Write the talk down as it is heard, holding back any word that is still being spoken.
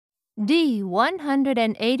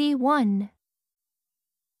D-181.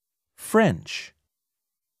 French,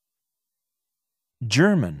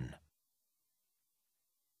 German,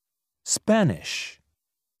 Spanish,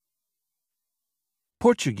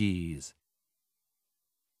 Portuguese,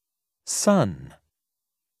 son,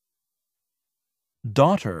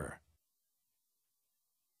 daughter,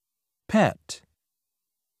 pet,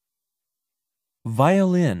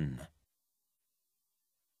 violin,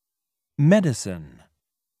 medicine.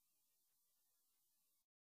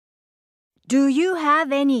 Do you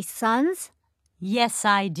have any sons? Yes,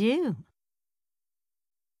 I do.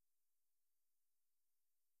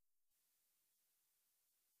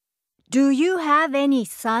 Do you have any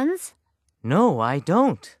sons? No, I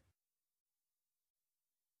don't.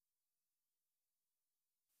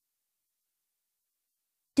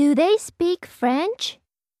 Do they speak French?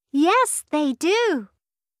 Yes, they do.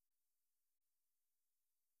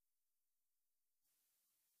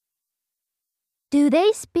 Do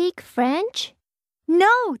they speak French?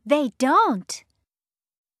 No, they don't.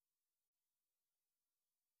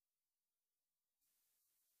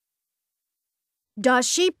 Does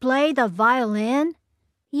she play the violin?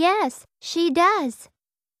 Yes, she does.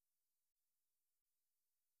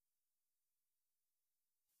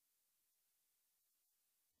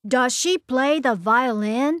 Does she play the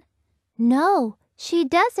violin? No, she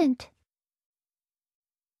doesn't.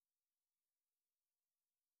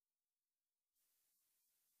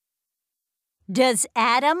 Does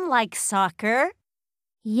Adam like soccer?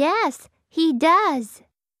 Yes, he does.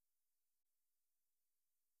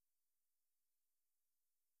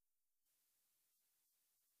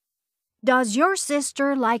 Does your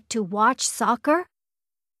sister like to watch soccer?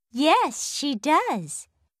 Yes, she does.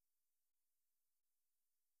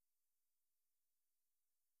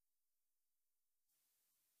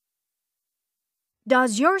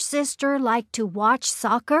 Does your sister like to watch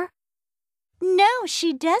soccer? No,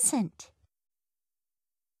 she doesn't.